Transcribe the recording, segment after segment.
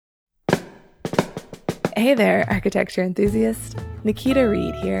Hey there, architecture enthusiast. Nikita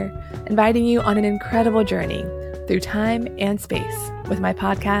Reed here, inviting you on an incredible journey through time and space with my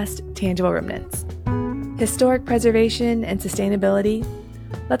podcast, Tangible Remnants. Historic preservation and sustainability?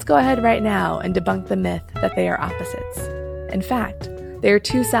 Let's go ahead right now and debunk the myth that they are opposites. In fact, they are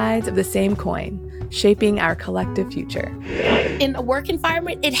two sides of the same coin, shaping our collective future. In a work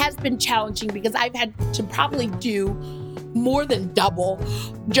environment, it has been challenging because I've had to probably do more than double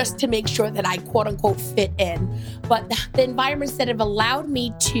just to make sure that I quote unquote fit in. But the environments that have allowed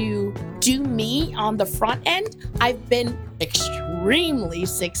me to do me on the front end, I've been extremely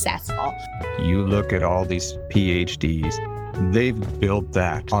successful. You look at all these PhDs, they've built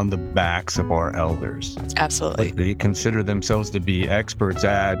that on the backs of our elders. Absolutely. What they consider themselves to be experts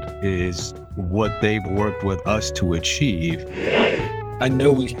at is what they've worked with us to achieve. I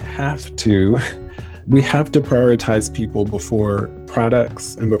know we have to prioritize people before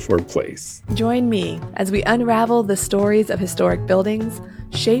products and before place. Join me as we unravel the stories of historic buildings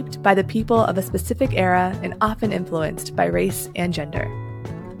shaped by the people of a specific era and often influenced by race and gender.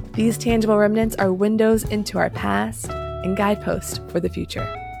 These tangible remnants are windows into our past and guideposts for the future.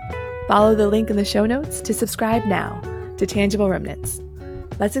 Follow the link in the show notes to subscribe now to Tangible Remnants.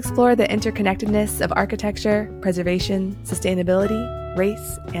 Let's explore the interconnectedness of architecture, preservation, sustainability,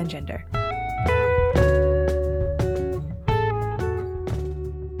 race, and gender.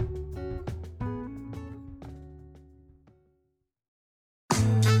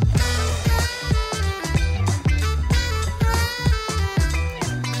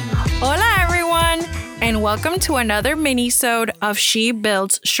 And welcome to another mini-sode of She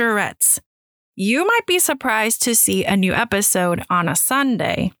Builds Charrettes. You might be surprised to see a new episode on a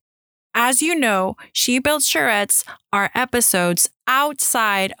Sunday. As you know, She Builds Charrettes are episodes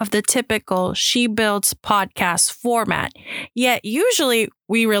outside of the typical She Builds podcast format, yet usually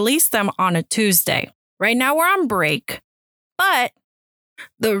we release them on a Tuesday. Right now we're on break, but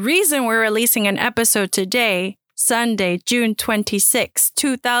the reason we're releasing an episode today, Sunday, June 26,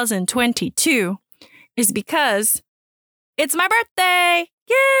 2022, is because it's my birthday!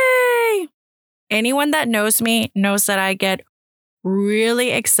 Yay! Anyone that knows me knows that I get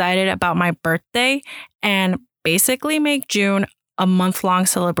really excited about my birthday and basically make June a month-long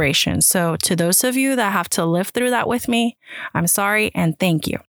celebration. So to those of you that have to live through that with me, I'm sorry and thank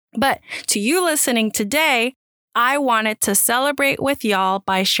you. But to you listening today, I wanted to celebrate with y'all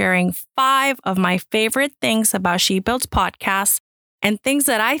by sharing 5 of my favorite things about She Builds Podcast and things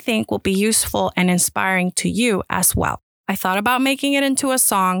that I think will be useful and inspiring to you as well. I thought about making it into a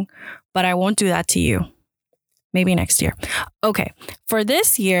song, but I won't do that to you. Maybe next year. Okay, for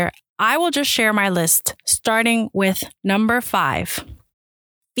this year, I will just share my list, starting with number 5,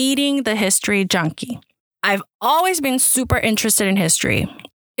 Feeding the History Junkie. I've always been super interested in history.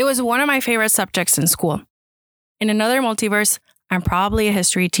 It was one of my favorite subjects in school. In another multiverse, I'm probably a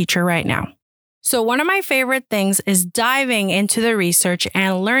history teacher right now. So one of my favorite things is diving into the research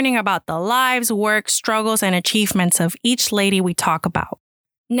and learning about the lives, work, struggles, and achievements of each lady we talk about.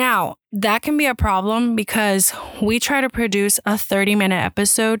 Now, that can be a problem because we try to produce a 30-minute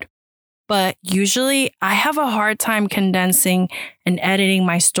episode, but usually I have a hard time condensing and editing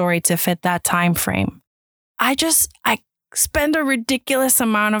my story to fit that time frame. I spend a ridiculous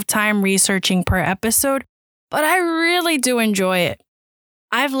amount of time researching per episode, but I really do enjoy it.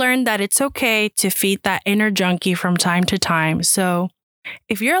 I've learned that it's okay to feed that inner junkie from time to time. So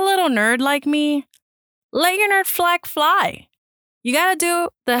if you're a little nerd like me, let your nerd flag fly. You gotta do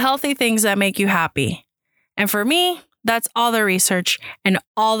the healthy things that make you happy. And for me, that's all the research and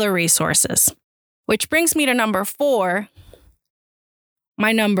all the resources. Which brings me to number 4.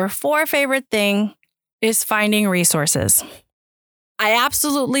 My number 4 favorite thing is finding resources. I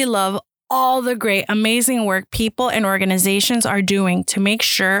absolutely love all the great, amazing work people and organizations are doing to make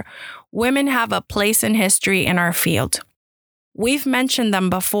sure women have a place in history in our field. We've mentioned them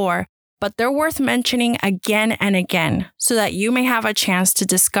before, but they're worth mentioning again and again so that you may have a chance to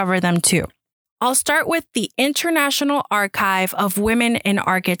discover them too. I'll start with the International Archive of Women in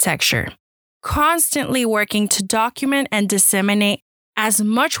Architecture, constantly working to document and disseminate as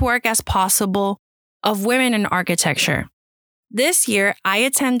much work as possible of women in architecture. This year, I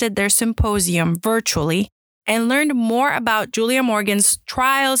attended their symposium virtually and learned more about Julia Morgan's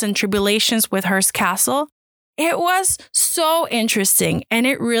trials and tribulations with Hearst Castle. It was so interesting, and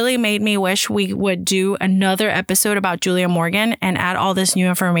it really made me wish we would do another episode about Julia Morgan and add all this new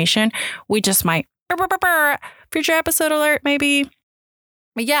information. We just might. Future episode alert, maybe.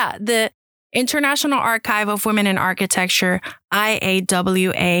 But yeah, the International Archive of Women in Architecture,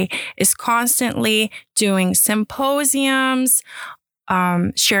 IAWA, is constantly doing symposiums,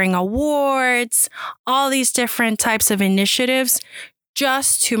 sharing awards, all these different types of initiatives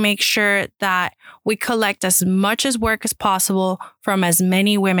just to make sure that we collect as much as work as possible from as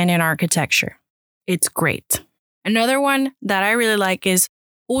many women in architecture. It's great. Another one that I really like is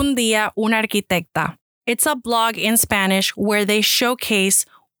Un Día Una Arquitecta. It's a blog in Spanish where they showcase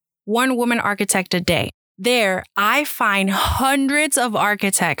one woman architect a day. There, I find hundreds of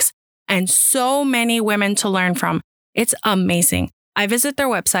architects and so many women to learn from. It's amazing. I visit their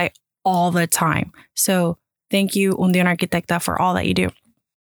website all the time. So thank you, Un Día Una Arquitecta, for all that you do.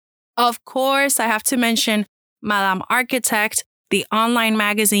 Of course, I have to mention Madame Architect, the online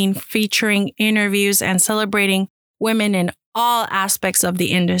magazine featuring interviews and celebrating women in all aspects of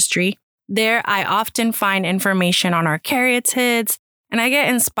the industry. There, I often find information on our caryatids, and I get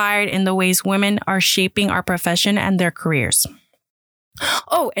inspired in the ways women are shaping our profession and their careers.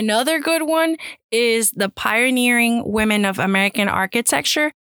 Oh, another good one is the Pioneering Women of American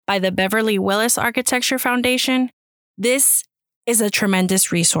Architecture by the Beverly Willis Architecture Foundation. This is a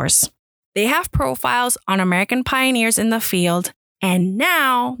tremendous resource. They have profiles on American pioneers in the field, and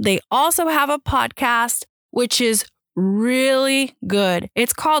now they also have a podcast, which is really good.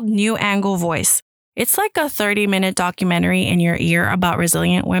 It's called New Angle Voice. It's like a 30-minute documentary in your ear about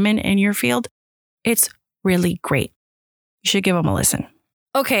resilient women in your field. It's really great. You should give them a listen.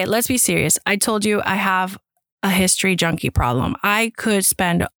 Okay, let's be serious. I told you I have a history junkie problem. I could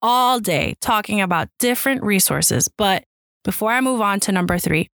spend all day talking about different resources, but before I move on to number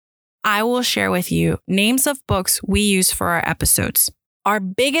 3, I will share with you names of books we use for our episodes. Our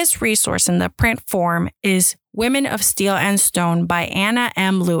biggest resource in the print form is Women of Steel and Stone by Anna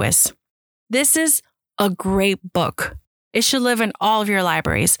M. Lewis. This is a great book. It should live in all of your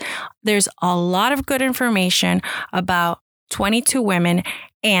libraries. There's a lot of good information about 22 women,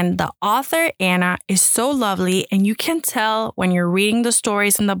 and the author, Anna, is so lovely, and you can tell when you're reading the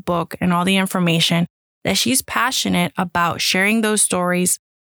stories in the book and all the information that she's passionate about sharing those stories,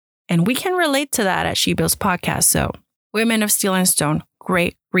 and we can relate to that at She Builds Podcast. So, Women of Steel and Stone,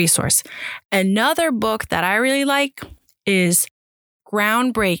 great resource. Another book that I really like is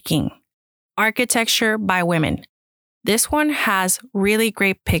Groundbreaking: Architecture by Women. This one has really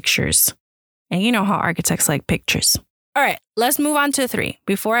great pictures, and you know how architects like pictures. All right, let's move on to 3.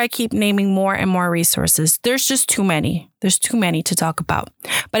 Before I keep naming more and more resources, there's just too many. There's too many to talk about.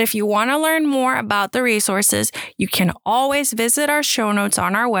 But if you want to learn more about the resources, you can always visit our show notes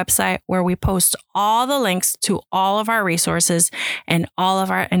on our website where we post all the links to all of our resources and all of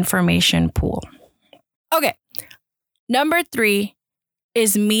our information pool. Okay, number 3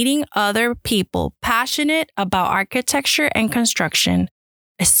 is meeting other people passionate about architecture and construction,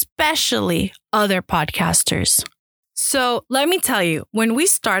 especially other podcasters. So let me tell you, when we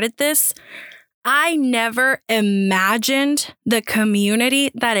started this, I never imagined the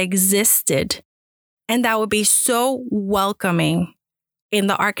community that existed and that would be so welcoming in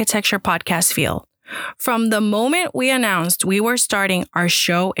the architecture podcast field. From the moment we announced we were starting our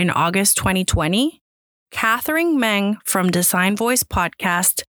show in August 2020, Catherine Meng from Design Voice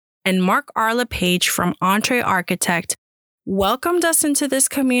Podcast and Mark R. LePage from Entree Architect welcomed us into this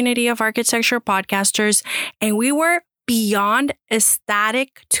community of architecture podcasters, and we were beyond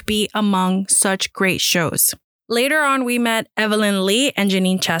ecstatic to be among such great shows. Later on, we met Evelyn Lee and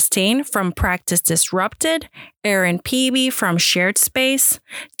Janine Chastain from Practice Disrupted, Aaron Peavy from Shared Space,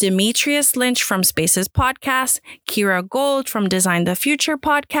 Demetrius Lynch from Spaces Podcast, Kira Gold from Design the Future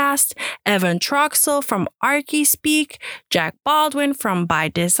Podcast, Evan Troxel from ArchiSpeak, Jack Baldwin from By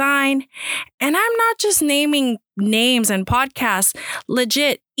Design. And I'm not just naming names and podcasts.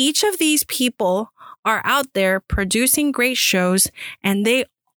 Legit, each of these people are out there producing great shows, and they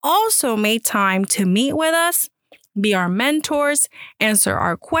also made time to meet with us, be our mentors, answer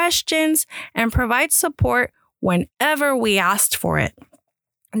our questions, and provide support whenever we asked for it.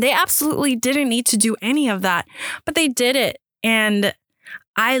 They absolutely didn't need to do any of that, but they did it. And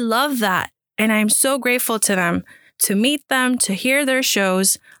I love that. And I'm so grateful to them. To meet them, to hear their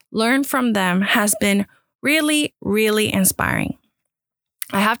shows, learn from them has been really, really inspiring.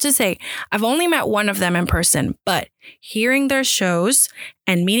 I have to say, I've only met one of them in person, but hearing their shows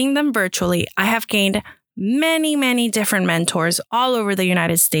and meeting them virtually, I have gained many, many different mentors all over the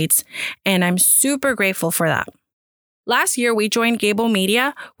United States, and I'm super grateful for that. Last year, we joined Gable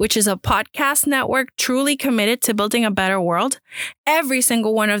Media, which is a podcast network truly committed to building a better world. Every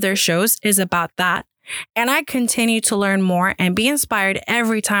single one of their shows is about that, and I continue to learn more and be inspired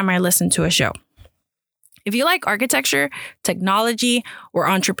every time I listen to a show. If you like architecture, technology, or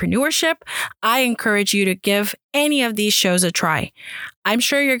entrepreneurship, I encourage you to give any of these shows a try. I'm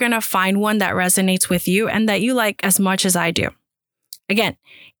sure you're going to find one that resonates with you and that you like as much as I do. Again,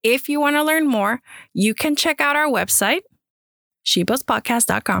 if you want to learn more, you can check out our website,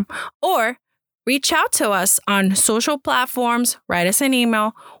 shebuildspodcast.com, or reach out to us on social platforms, write us an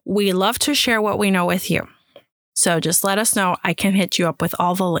email. We love to share what we know with you. So just let us know. I can hit you up with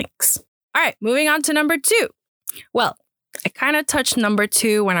all the links. All right, moving on to number 2. Well, I kind of touched number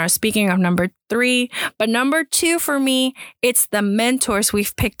 2 when I was speaking of number 3, but number 2 for me, it's the mentors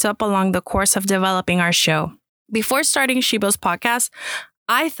we've picked up along the course of developing our show. Before starting She Builds Podcast,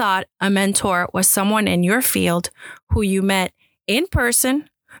 I thought a mentor was someone in your field who you met in person,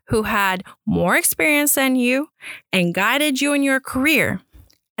 who had more experience than you and guided you in your career.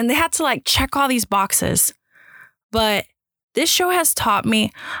 And they had to check all these boxes. But this show has taught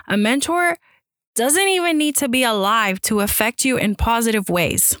me a mentor doesn't even need to be alive to affect you in positive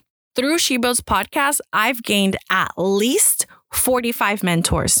ways. Through She Builds Podcast, I've gained at least 45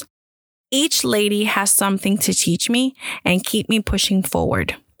 mentors. Each lady has something to teach me and keep me pushing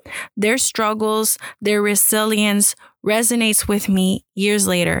forward. Their struggles, their resilience resonates with me years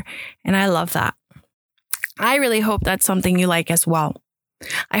later, and I love that. I really hope that's something you like as well.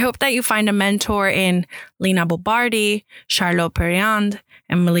 I hope that you find a mentor in Lina Bobardi, Charlotte Perriand,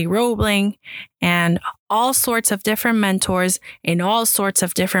 Emily Roebling, and all sorts of different mentors in all sorts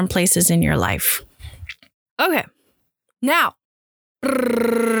of different places in your life. Okay, now,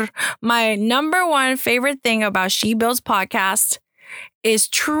 my number 1 favorite thing about She Builds Podcast is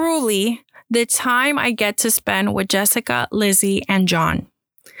truly the time I get to spend with Jessica, Lizzie, and John.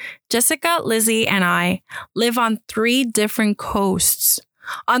 Jessica, Lizzie, and I live on 3 different coasts,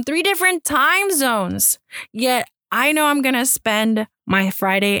 on 3 different time zones. Yet I know I'm going to spend my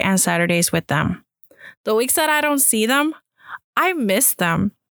Friday and Saturdays with them. The weeks that I don't see them, I miss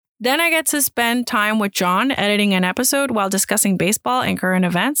them. Then I get to spend time with John editing an episode while discussing baseball and current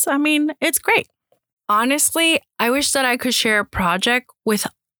events. I mean, it's great. Honestly, I wish that I could share a project with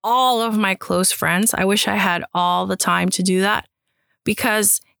all of my close friends. I wish I had all the time to do that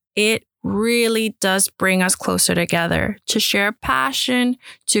because it really does bring us closer together to share a passion,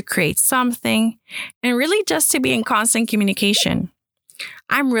 to create something, and really just to be in constant communication.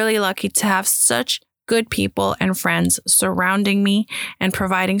 I'm really lucky to have such good people and friends surrounding me and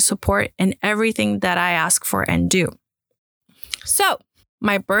providing support in everything that I ask for and do. So,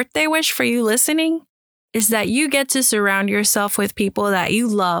 my birthday wish for you listening is that you get to surround yourself with people that you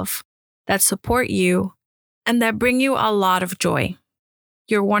love, that support you, and that bring you a lot of joy.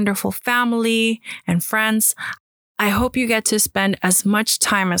 Your wonderful family and friends, I hope you get to spend as much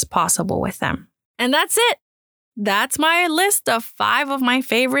time as possible with them. And that's it. That's my list of 5 of my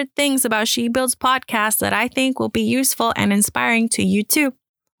favorite things about She Builds Podcast that I think will be useful and inspiring to you too.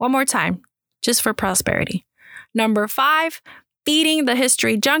 One more time, just for prosperity. Number 5, feeding the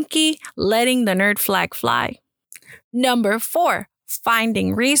history junkie, letting the nerd flag fly. Number 4,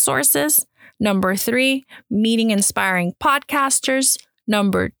 finding resources. Number 3, meeting inspiring podcasters.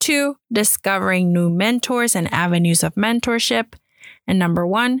 Number 2, discovering new mentors and avenues of mentorship. And number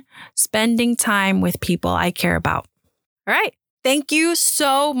 1, spending time with people I care about. All right. Thank you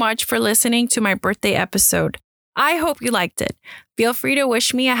so much for listening to my birthday episode. I hope you liked it. Feel free to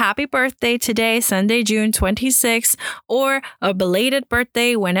wish me a happy birthday today, Sunday, June 26th, or a belated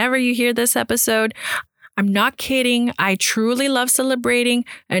birthday whenever you hear this episode. I'm not kidding. I truly love celebrating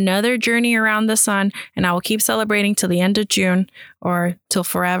another journey around the sun, and I will keep celebrating till the end of June or till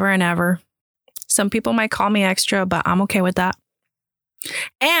forever and ever. Some people might call me extra, but I'm okay with that.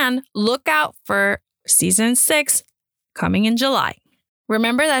 And look out for season 6 coming in July.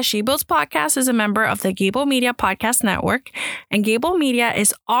 Remember that She Builds Podcast is a member of the Gable Media Podcast Network, and Gable Media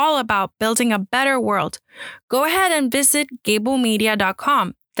is all about building a better world. Go ahead and visit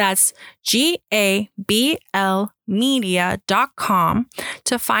gablemedia.com. That's GABL media.com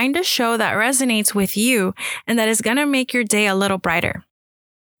to find a show that resonates with you and that is going to make your day a little brighter.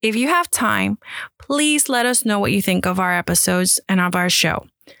 If you have time, please let us know what you think of our episodes and of our show.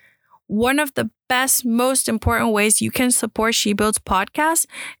 One of the best, most important ways you can support She Builds Podcast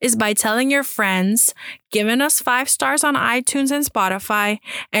is by telling your friends, giving us 5 stars on iTunes and Spotify,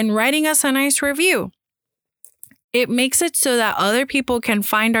 and writing us a nice review. It makes it so that other people can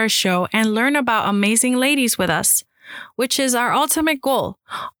find our show and learn about amazing ladies with us, which is our ultimate goal.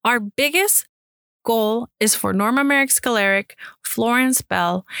 Our biggest goal is for Norma Merrick Skalaric, Florence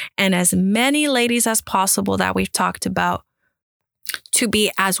Bell, and as many ladies as possible that we've talked about to be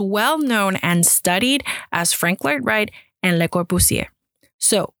as well known and studied as Frank Lloyd Wright and Le Corbusier.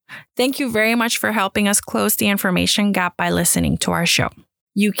 So, thank you very much for helping us close the information gap by listening to our show.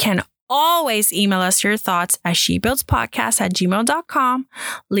 You can always email us your thoughts at shebuildspodcast@gmail.com.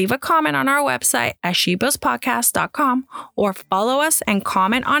 Leave a comment on our website at shebuildspodcast.com or follow us and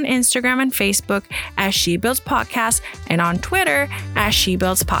comment on Instagram and Facebook at shebuildspodcast and on Twitter at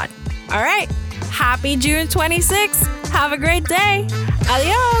shebuildspod. All right. Happy June 26th. Have a great day.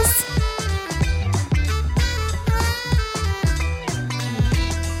 Adios.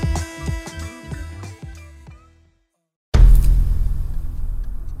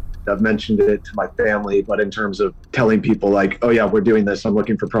 I've mentioned it to my family, but in terms of telling people like, oh yeah, we're doing this, I'm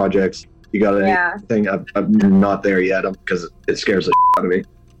looking for projects, you got anything? I'm not there yet because it scares the out of me.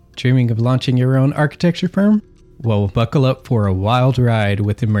 Dreaming of launching your own architecture firm? Well, buckle up for a wild ride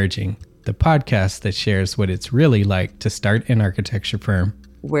with Emerging, the podcast that shares what it's really like to start an architecture firm.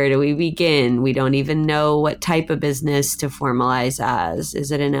 Where do we begin? We don't even know what type of business to formalize as. Is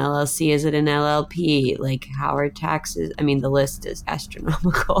it an LLC? Is it an LLP? Like, how are taxes? I mean, the list is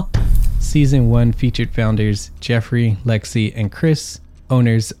astronomical. Season 1 featured founders Jeffrey, Lexi, and Chris,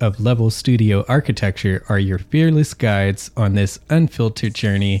 owners of Level Studio Architecture, are your fearless guides on this unfiltered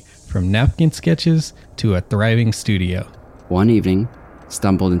journey from napkin sketches to a thriving studio. One evening,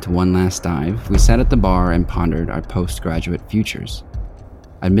 stumbled into one last dive, we sat at the bar and pondered our postgraduate futures.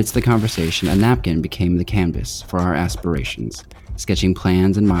 Amidst the conversation, a napkin became the canvas for our aspirations, sketching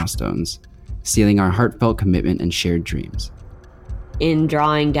plans and milestones, sealing our heartfelt commitment and shared dreams. In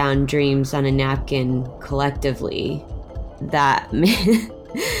drawing down dreams on a napkin collectively, that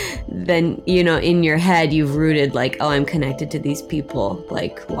then, you know, in your head, you've rooted like, oh, I'm connected to these people,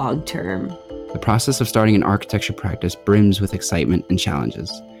 like long term. The process of starting an architecture practice brims with excitement and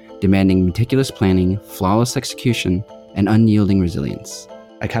challenges, demanding meticulous planning, flawless execution, and unyielding resilience.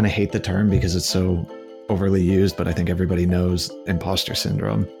 I kind of hate the term because it's so overly used, but I think everybody knows imposter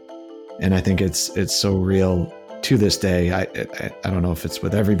syndrome. And I think it's so real to this day. I don't know if it's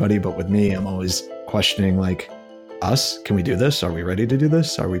with everybody, but with me, I'm always questioning like, us, can we do this? Are we ready to do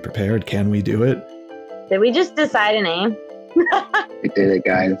this? Are we prepared? Can we do it? Did we just decide a name? We did it,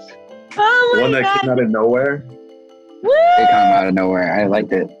 guys. Oh my One that came out of nowhere. Woo! It came out of nowhere. I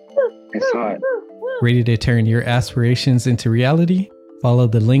liked it. I saw it. Ready to turn your aspirations into reality? Follow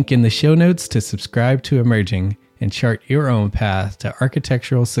the link in the show notes to subscribe to Emerging and chart your own path to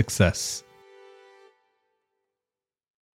architectural success.